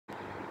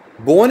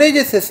Bone age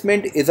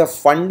assessment is a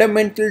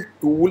fundamental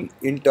tool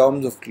in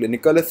terms of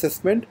clinical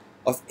assessment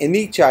of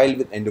any child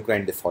with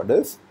endocrine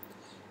disorders.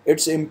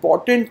 Its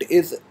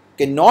importance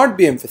cannot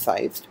be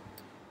emphasized,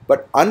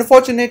 but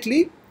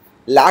unfortunately,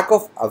 lack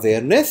of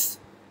awareness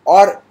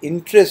or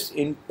interest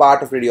in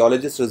part of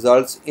radiologists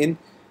results in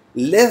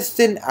less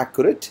than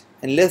accurate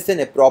and less than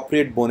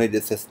appropriate bone age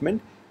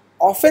assessment,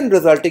 often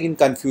resulting in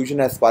confusion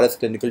as far as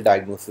clinical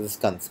diagnosis is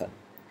concerned.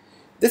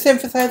 This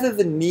emphasizes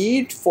the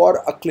need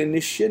for a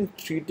clinician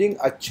treating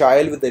a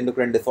child with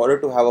endocrine disorder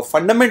to have a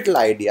fundamental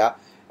idea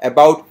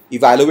about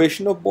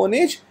evaluation of bone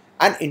age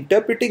and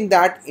interpreting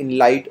that in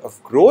light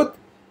of growth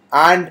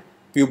and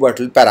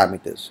pubertal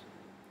parameters.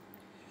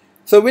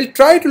 So we'll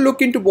try to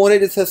look into bone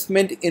age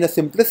assessment in a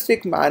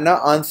simplistic manner,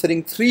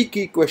 answering three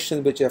key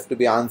questions which have to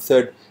be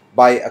answered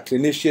by a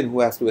clinician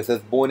who has to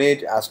assess bone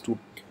age as to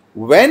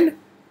when,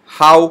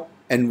 how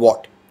and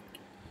what.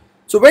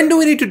 So when do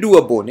we need to do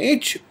a bone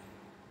age?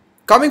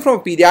 Coming from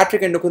a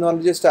pediatric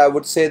endocrinologist, I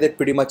would say that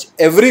pretty much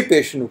every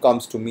patient who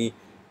comes to me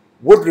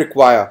would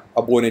require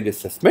a bone age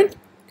assessment.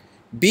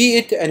 Be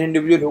it an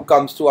individual who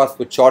comes to us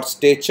with short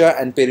stature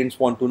and parents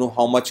want to know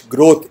how much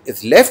growth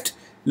is left,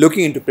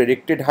 looking into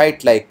predicted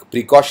height like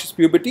precocious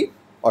puberty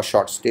or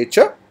short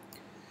stature.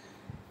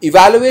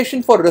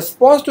 Evaluation for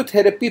response to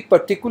therapy,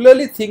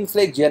 particularly things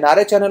like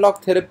GnRH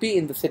analog therapy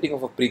in the setting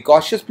of a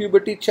precocious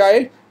puberty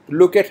child, to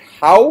look at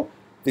how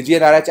the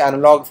GnRH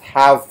analogs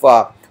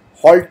have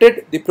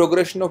halted the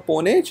progression of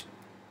bone age,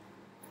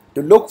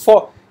 to look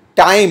for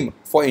time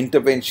for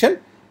intervention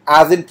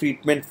as in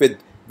treatment with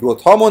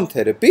growth hormone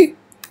therapy,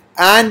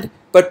 and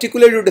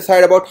particularly to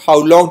decide about how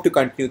long to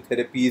continue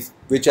therapies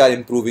which are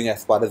improving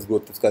as far as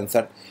growth is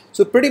concerned.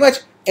 So pretty much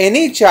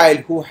any child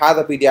who has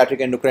a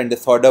pediatric endocrine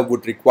disorder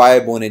would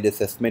require bone age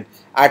assessment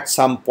at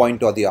some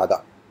point or the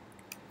other.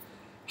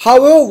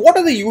 However, what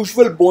are the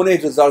usual bone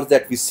age results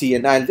that we see?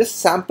 And I'll just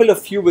sample a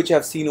few which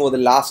I've seen over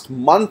the last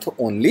month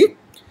only,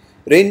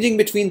 ranging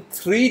between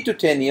 3 to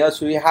 10 years.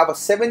 So we have a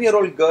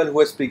 7-year-old girl who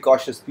has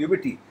precocious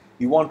puberty.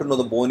 You want to know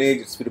the bone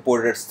age, it's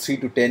reported as 3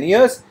 to 10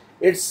 years.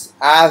 It's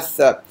as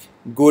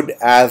good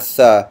as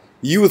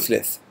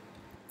useless.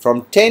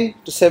 From 10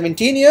 to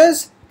 17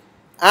 years,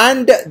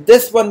 and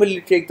this one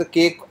will take the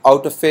cake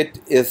out of it,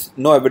 is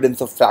no evidence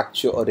of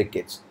fracture or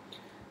rickets.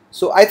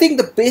 So I think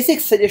the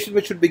basic suggestion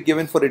which should be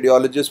given for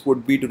radiologists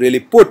would be to really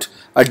put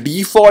a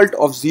default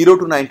of 0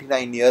 to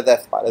 99 years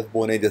as far as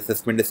bone age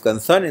assessment is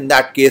concerned. In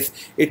that case,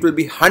 it will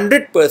be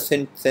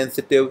 100%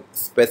 sensitive,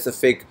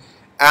 specific,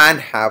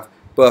 and have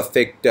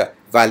perfect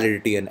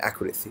validity and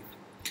accuracy.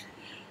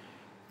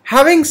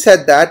 Having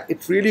said that,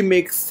 it really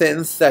makes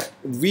sense that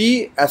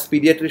we as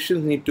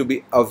pediatricians need to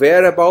be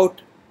aware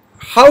about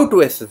how to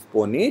assess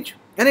bone age,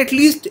 and at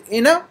least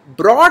in a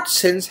broad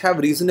sense have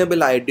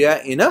reasonable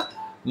idea in a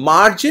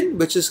margin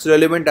which is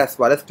relevant as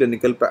far as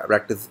clinical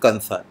practice is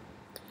concerned.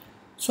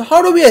 So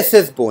how do we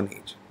assess bone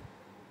age?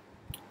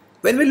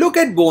 When we look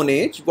at bone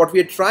age, what we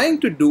are trying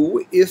to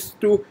do is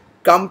to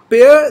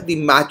compare the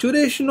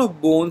maturation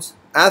of bones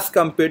as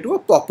compared to a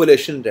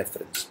population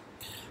reference.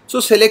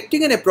 So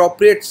selecting an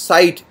appropriate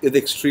site is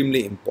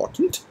extremely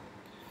important.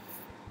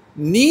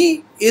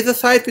 Knee is a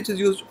site which is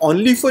used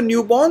only for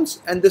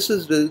newborns, and this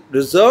is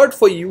reserved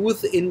for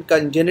use in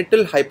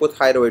congenital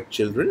hypothyroid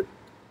children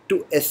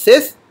to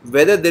assess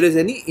whether there is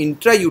any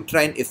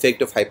intrauterine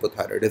effect of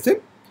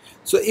hypothyroidism.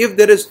 So if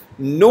there is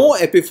no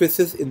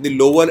epiphysis in the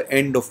lower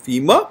end of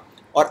femur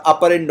or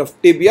upper end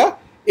of tibia,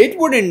 it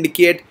would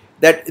indicate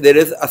that there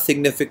is a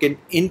significant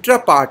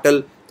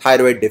intrapartal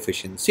thyroid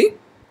deficiency.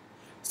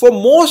 For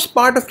most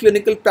part of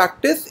clinical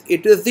practice,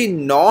 it is the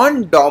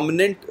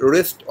non-dominant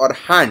wrist or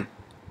hand,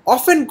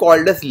 often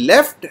called as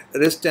left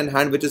wrist and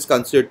hand, which is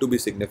considered to be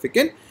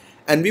significant,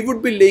 and we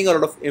would be laying a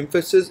lot of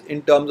emphasis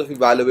in terms of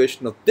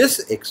evaluation of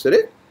this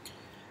X-ray.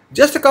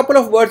 Just a couple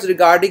of words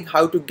regarding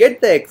how to get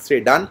the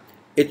X-ray done.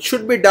 It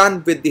should be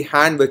done with the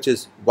hand which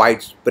is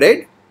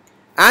widespread,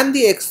 and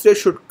the X-ray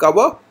should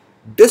cover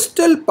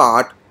distal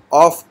part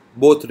of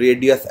both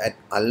radius and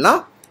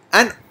ulna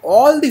and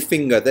all the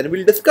fingers, and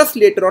we'll discuss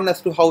later on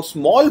as to how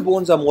small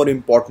bones are more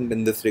important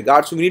in this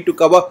regard. So we need to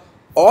cover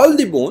all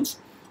the bones.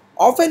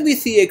 Often we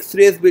see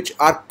X-rays which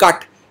are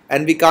cut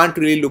and we can't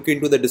really look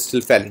into the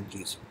distal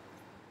phalanges.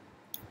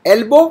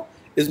 Elbow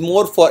is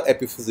more for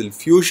epiphyseal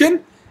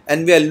fusion,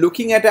 and we are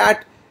looking at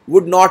that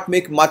would not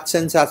make much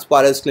sense as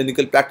far as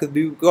clinical practice,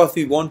 because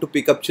we want to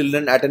pick up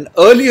children at an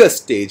earlier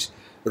stage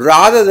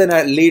rather than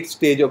a late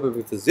stage of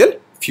epiphyseal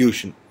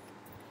fusion.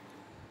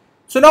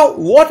 So now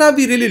what are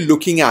we really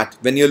looking at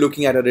when you're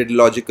looking at a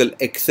radiological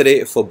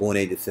X-ray for bone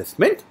age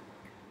assessment?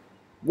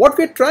 What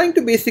we're trying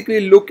to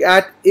basically look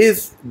at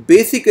is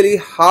basically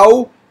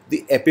how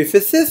the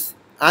epiphyses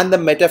and the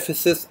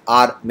metaphyses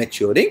are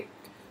maturing.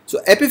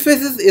 So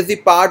epiphysis is the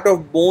part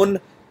of bone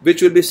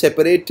which will be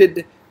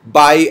separated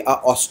by an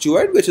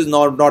osteoid which is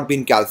not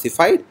been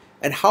calcified,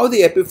 and how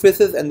the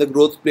epiphysis and the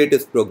growth plate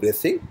is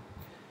progressing.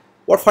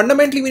 What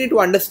fundamentally we need to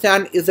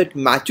understand is that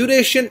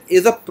maturation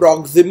is a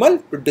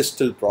proximal to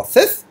distal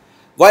process,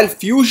 while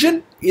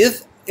fusion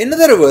is in the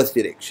reverse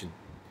direction.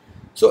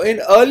 So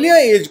in earlier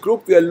age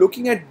group, we are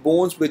looking at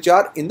bones which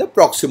are in the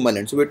proximal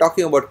end. So we're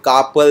talking about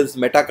carpals,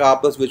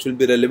 metacarpals, which will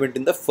be relevant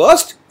in the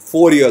first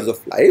 4 years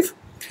of life.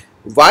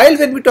 While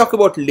when we talk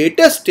about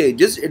later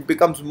stages, it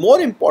becomes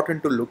more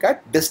important to look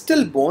at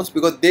distal bones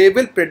because they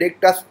will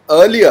predict us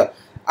earlier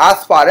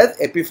as far as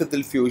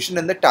epiphyseal fusion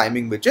and the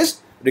timing which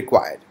is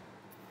required.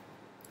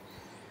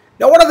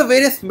 Now, what are the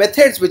various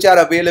methods which are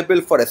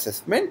available for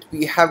assessment?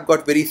 We have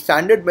got very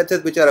standard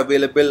methods which are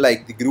available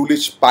like the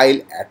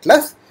Grulich-Pyle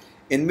Atlas,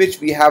 in which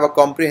we have a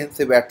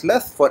comprehensive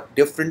atlas for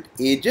different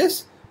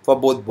ages for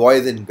both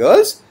boys and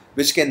girls,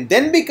 which can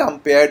then be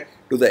compared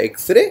to the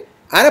X-ray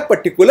and a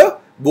particular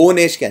bone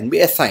age can be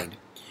assigned.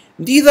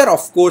 These are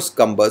of course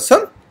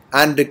cumbersome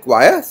and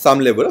require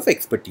some level of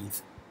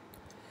expertise.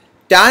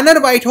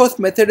 Tanner-Whitehouse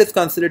method is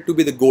considered to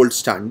be the gold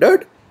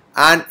standard,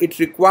 and it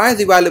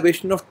requires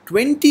evaluation of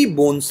 20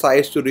 bone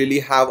size to really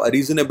have a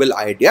reasonable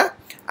idea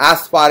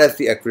as far as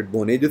the accurate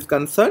bone age is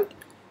concerned.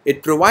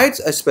 It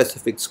provides a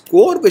specific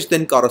score which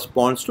then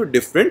corresponds to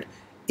different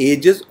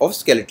ages of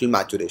skeletal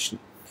maturation.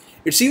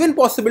 It's even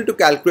possible to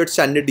calculate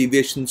standard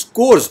deviation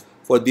scores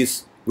for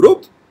this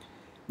group,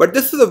 but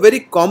this is a very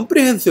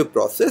comprehensive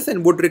process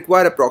and would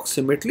require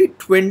approximately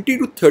 20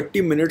 to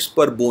 30 minutes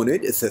per bone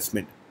age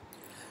assessment.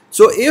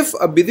 So if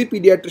a busy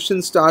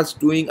pediatrician starts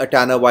doing a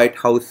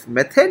Tanner-Whitehouse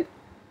method,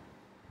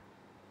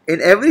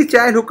 in every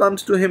child who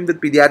comes to him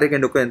with pediatric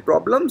endocrine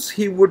problems,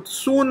 he would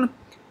soon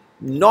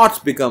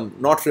not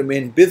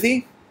remain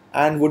busy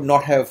and would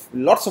not have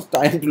lots of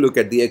time to look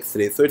at the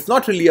X-ray. So it's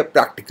not really a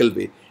practical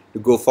way to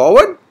go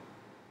forward.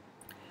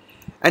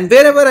 And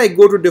wherever I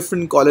go to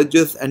different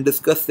colleges and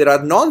discuss, there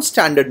are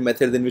non-standard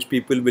methods in which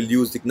people will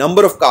use the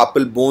number of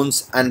carpal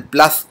bones and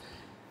plus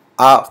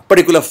a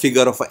particular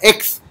figure of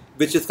X,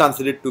 which is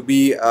considered to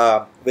be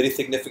very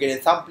significant.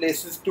 In some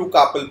places, 2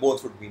 carpal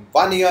bones would mean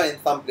 1 year.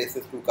 In some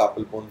places, 2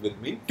 carpal bones will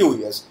mean 2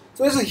 years.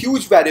 So there's a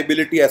huge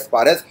variability as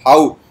far as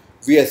how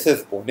we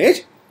assess bone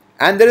age,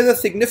 and there is a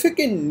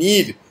significant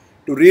need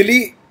to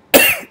really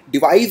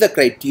devise a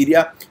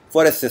criteria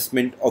for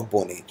assessment of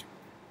bone age.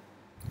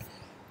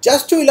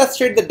 Just to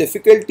illustrate the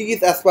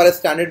difficulties as far as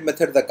standard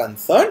methods are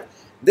concerned,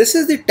 this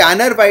is the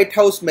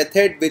Tanner-Whitehouse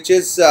method which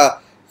is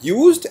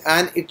used,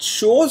 and it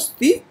shows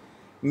the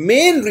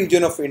main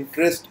region of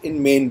interest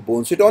in main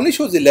bones. It only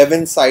shows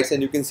 11 sites,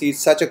 and you can see it's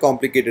such a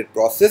complicated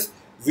process.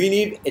 We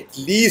need at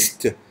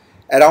least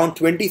around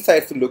 20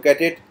 sites to look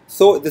at it.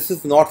 So this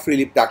is not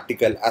really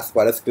practical as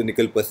far as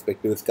clinical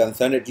perspective is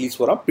concerned, at least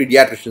from a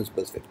pediatrician's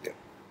perspective.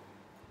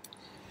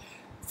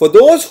 For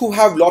those who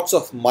have lots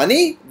of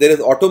money, there is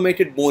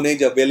automated bone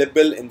age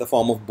available in the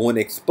form of Bone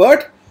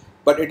Expert,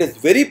 but it is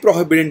very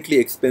prohibitively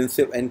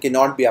expensive and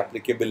cannot be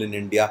applicable in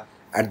India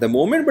at the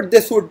moment. But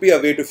this would be a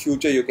way to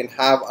future. You can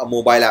have a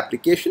mobile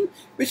application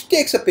which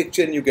takes a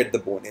picture and you get the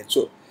bone age.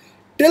 So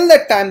till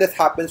that time this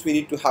happens, we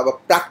need to have a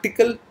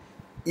practical,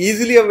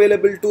 easily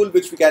available tool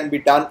which can be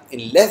done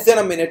in less than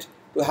a minute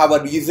to have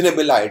a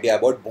reasonable idea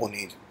about bone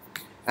age.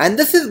 And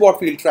this is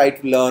what we'll try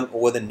to learn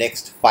over the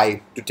next 5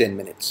 to 10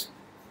 minutes.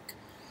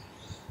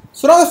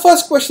 So now the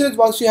first question is,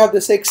 once you have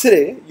this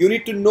X-ray, you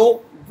need to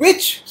know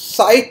which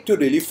site to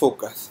really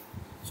focus.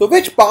 So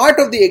which part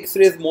of the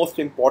X-ray is most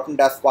important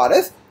as far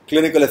as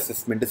clinical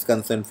assessment is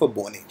concerned for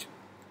bone age?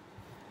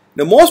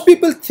 Now most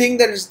people think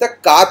that it's the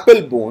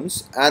carpal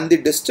bones and the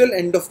distal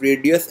end of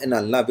radius and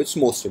ulna which is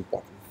most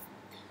important.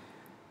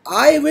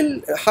 I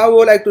will,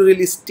 however, like to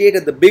really state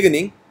at the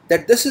beginning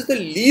that this is the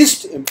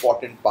least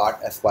important part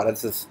as far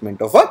as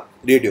assessment of a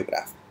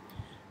radiograph.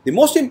 The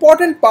most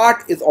important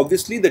part is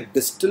obviously the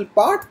distal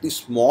part, the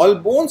small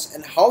bones,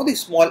 and how the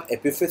small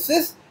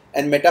epiphyses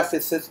and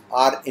metaphyses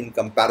are in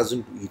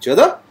comparison to each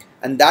other,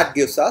 and that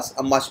gives us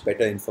a much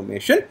better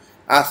information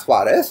as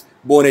far as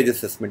bone age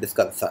assessment is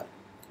concerned.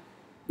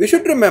 We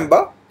should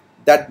remember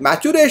that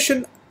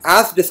maturation,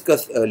 as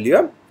discussed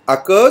earlier,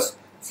 occurs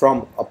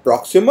from a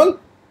proximal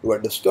to a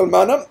distal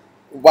manner,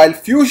 while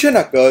fusion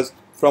occurs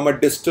from a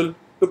distal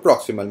to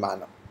proximal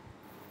manner.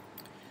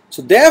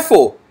 So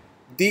therefore,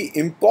 the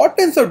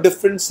importance of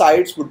different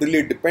sites would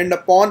really depend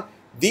upon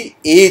the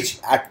age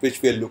at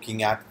which we are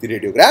looking at the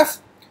radiograph.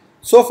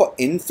 So for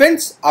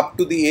infants up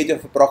to the age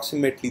of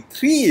approximately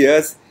 3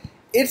 years,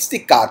 it's the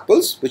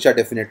carpals which are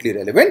definitely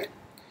relevant.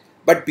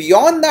 But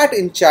beyond that,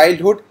 in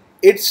childhood,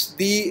 it's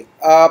the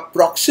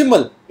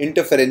proximal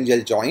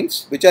interpharyngeal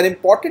joints which are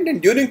important,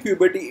 and during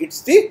puberty,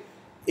 it's the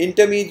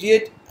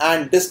intermediate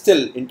and distal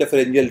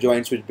interpharyngeal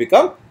joints which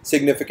become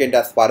significant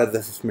as far as the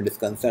assessment is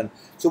concerned.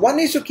 So one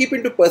needs to keep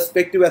into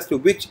perspective as to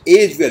which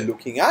age we are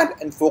looking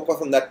at and focus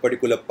on that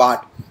particular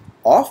part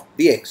of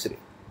the X-ray.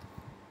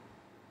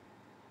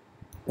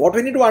 What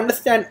we need to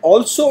understand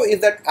also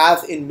is that,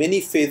 as in many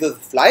phases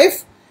of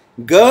life,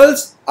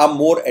 girls are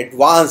more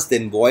advanced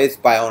than boys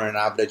by on an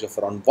average of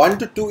around 1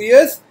 to 2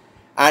 years,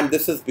 and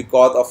this is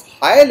because of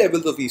higher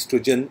levels of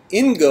estrogen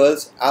in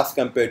girls as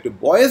compared to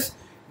boys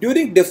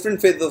during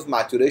different phases of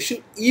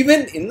maturation,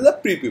 even in the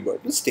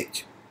prepubertal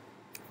stage.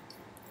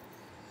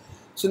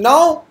 So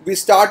now we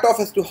start off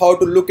as to how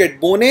to look at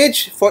bone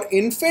age. For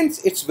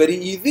infants, it's very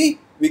easy.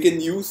 We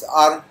can use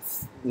our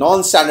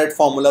non-standard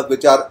formulas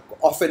which are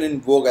often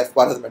in vogue as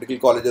far as medical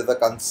colleges are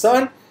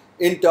concerned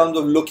in terms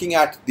of looking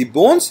at the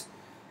bones.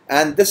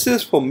 And this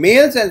is for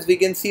males, as we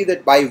can see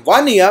that by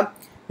 1 year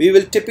we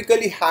will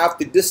typically have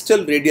the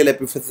distal radial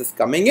epiphyses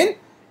coming in,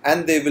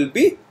 and there will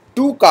be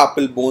 2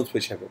 carpal bones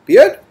which have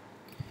appeared.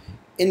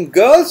 In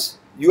girls,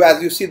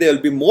 as you see, there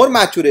will be more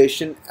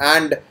maturation,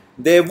 and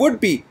there would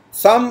be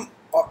some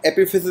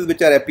epiphyses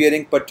which are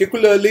appearing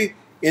particularly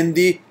in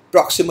the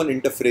proximal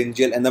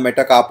interpharyngeal and the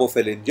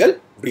metacarpophalangeal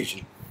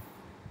region.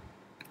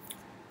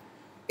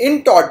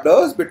 In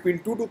toddlers between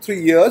 2 to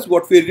 3 years,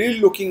 what we are really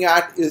looking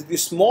at is the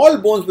small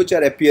bones which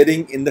are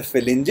appearing in the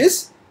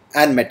phalanges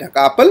and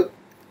metacarpal.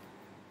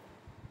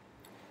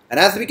 And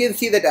as we can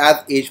see that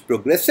as age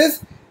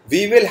progresses,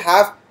 we will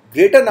have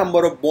greater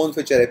number of bones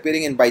which are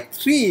appearing, and by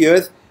 3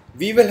 years,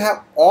 we will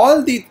have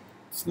all the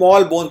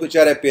small bones which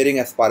are appearing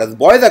as far as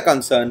boys are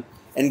concerned,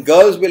 and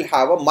girls will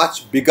have a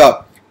much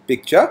bigger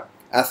picture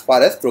as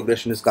far as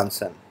progression is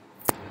concerned.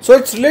 So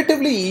it's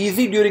relatively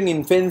easy during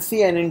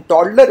infancy and in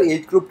toddler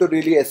age group to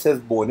really assess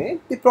bone age.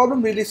 The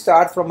problem really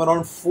starts from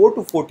around 4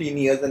 to 14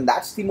 years, and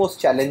that's the most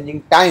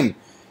challenging time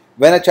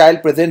when a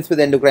child presents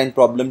with endocrine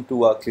problem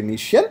to a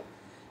clinician.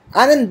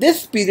 And in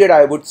this period,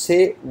 I would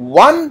say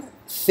one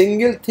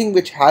single thing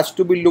which has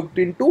to be looked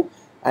into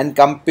and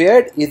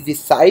compared is the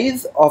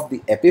size of the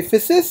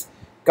epiphysis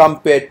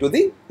compared to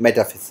the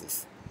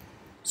metaphyses.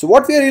 So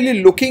what we are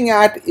really looking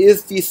at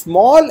is the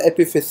small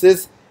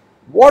epiphysis.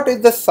 What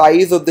is the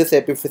size of this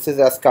epiphysis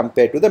as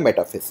compared to the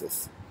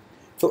metaphysis?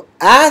 So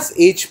as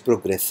age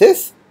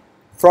progresses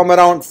from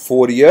around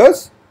 4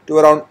 years to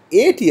around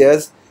 8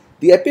 years,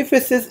 the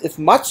epiphysis is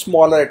much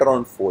smaller at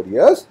around 4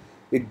 years.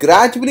 It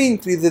gradually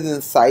increases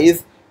in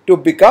size to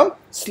become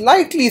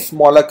slightly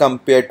smaller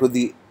compared to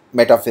the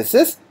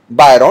metaphysis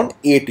by around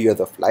 8 years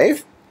of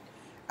life.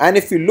 And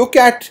if you look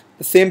at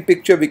the same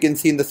picture, we can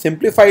see in the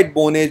simplified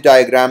bone age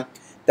diagram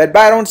that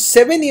by around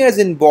 7 years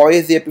in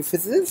boys, the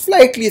epiphysis is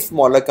slightly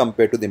smaller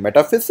compared to the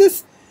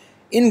metaphysis.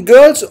 In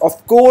girls,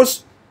 of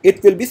course,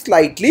 it will be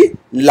slightly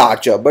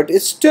larger, but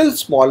it's still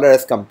smaller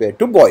as compared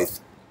to boys.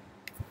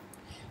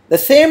 The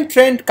same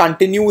trend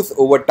continues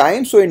over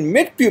time. So in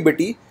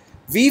mid-puberty,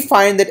 we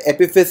find that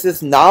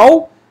epiphysis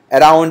now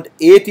around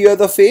 8 years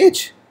of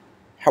age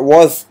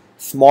was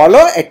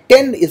smaller, at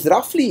 10 is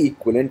roughly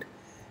equivalent,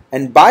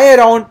 and by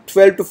around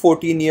 12 to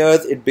 14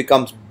 years, it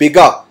becomes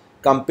bigger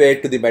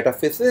compared to the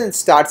metaphysis and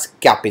starts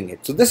capping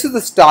it. So this is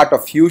the start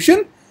of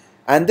fusion,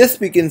 and this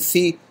we can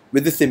see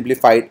with the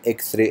simplified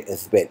X-ray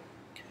as well.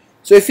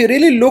 So if you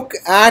really look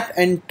at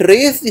and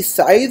trace the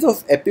size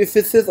of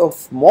epiphysis of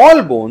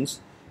small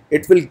bones,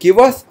 it will give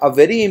us a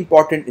very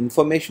important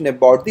information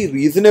about the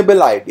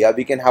reasonable idea.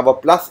 We can have a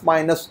plus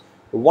minus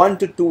 1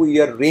 to 2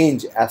 year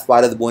range as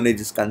far as bone age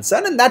is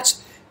concerned, and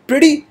that's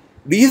pretty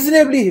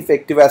reasonably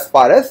effective as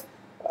far as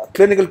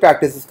clinical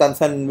practice is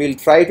concerned. We'll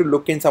try to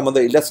look in some of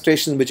the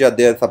illustrations which are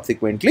there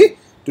subsequently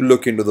to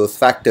look into those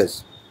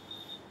factors.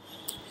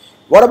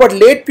 What about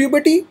late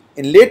puberty?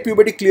 In late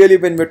puberty, clearly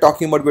when we're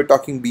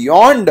talking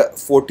beyond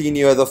 14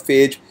 years of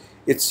age,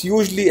 it's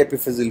usually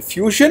epiphyseal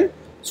fusion.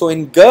 So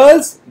in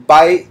girls,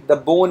 by the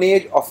bone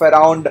age of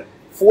around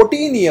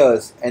 14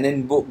 years, and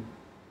in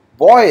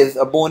boys,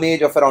 a bone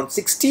age of around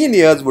 16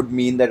 years would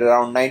mean that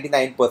around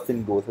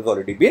 99% growth has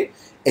already been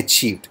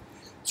achieved.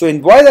 So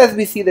in boys, as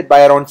we see that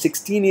by around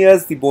 16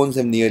 years, the bones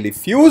have nearly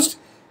fused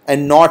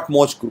and not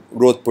much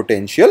growth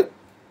potential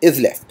is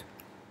left.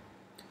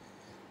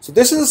 So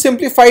this is a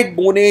simplified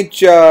bone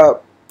age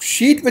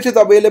sheet which is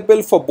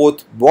available for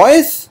both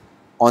boys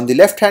on the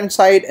left hand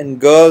side and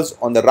girls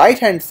on the right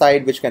hand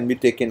side, which can be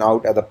taken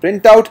out as a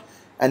printout,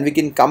 and we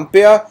can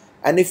compare.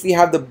 And if we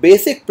have the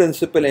basic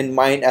principle in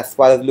mind as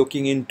far as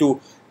looking into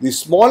the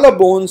smaller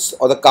bones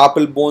or the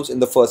carpal bones in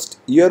the first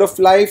year of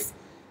life,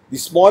 the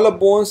smaller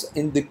bones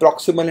in the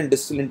proximal and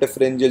distal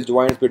interpharyngeal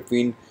joints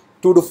between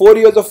 2 to 4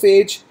 years of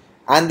age,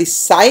 and the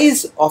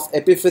size of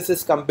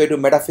epiphysis compared to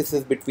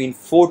metaphysis between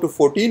 4 to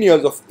 14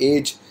 years of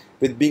age,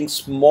 with being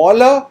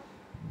smaller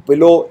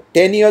below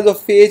 10 years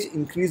of age,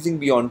 increasing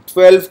beyond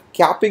 12,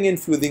 capping and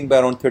fusing by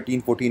around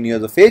 13-14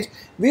 years of age,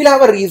 we'll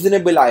have a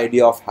reasonable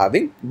idea of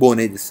having bone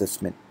age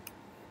assessment.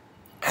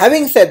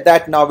 Having said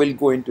that, now we'll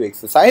go into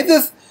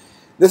exercises.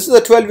 This is a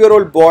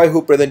 12-year-old boy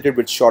who presented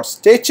with short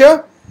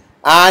stature,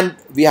 and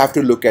we have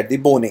to look at the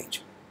bone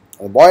age.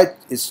 The boy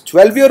is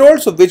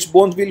 12-year-old, so which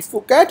bones we'll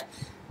look at?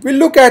 We'll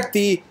look at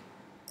the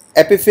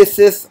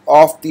epiphysis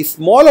of the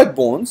smaller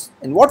bones,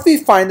 and what we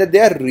find that they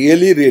are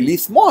really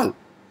small.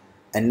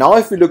 And now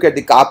if we look at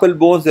the carpal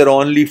bones, there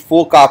are only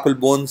 4 carpal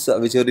bones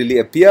which have really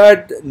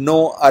appeared,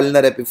 no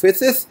ulnar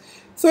epiphysis.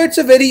 So it's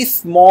a very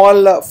small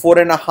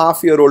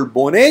 4.5-year-old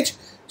bone age.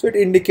 So it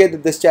indicates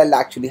that this child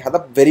actually has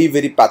a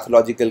very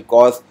pathological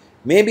cause,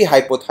 maybe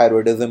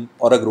hypothyroidism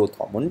or a growth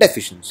hormone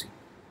deficiency.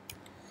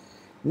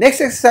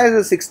 Next exercise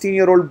is a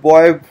 16-year-old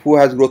boy who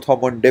has growth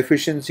hormone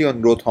deficiency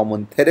on growth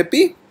hormone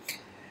therapy.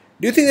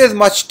 Do you think there's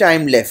much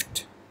time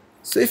left?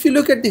 So if you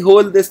look at the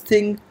whole this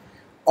thing,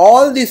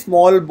 all the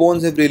small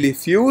bones have really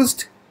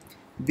fused.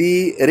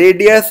 The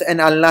radius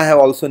and ulna have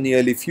also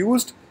nearly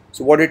fused.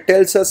 So what it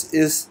tells us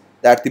is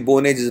that the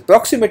bone age is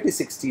approximately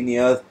 16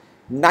 years,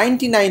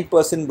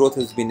 99% growth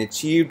has been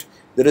achieved.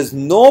 There is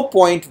no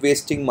point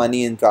wasting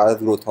money in far as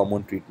growth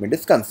hormone treatment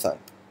is concerned.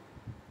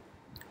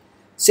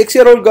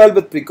 6-year-old girl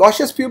with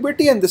precocious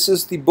puberty, and this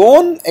is the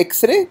bone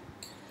X-ray.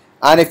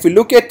 And if you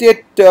look at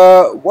it,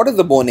 what is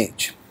the bone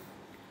age?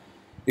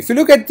 If you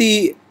look at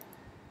the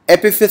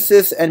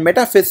epiphyses and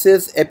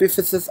metaphyses,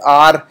 epiphyses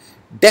are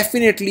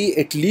definitely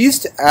at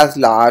least as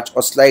large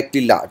or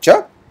slightly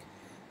larger.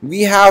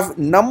 We have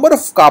number of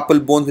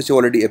carpal bones which have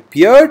already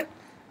appeared,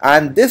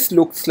 and this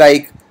looks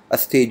like a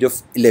stage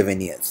of 11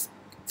 years.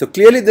 So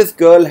clearly this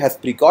girl has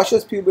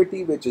precocious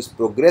puberty, which is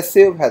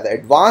progressive, has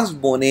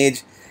advanced bone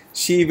age.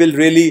 She will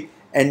really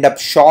end up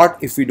short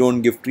if we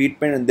don't give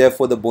treatment, and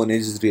therefore the bone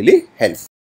age is really helpful.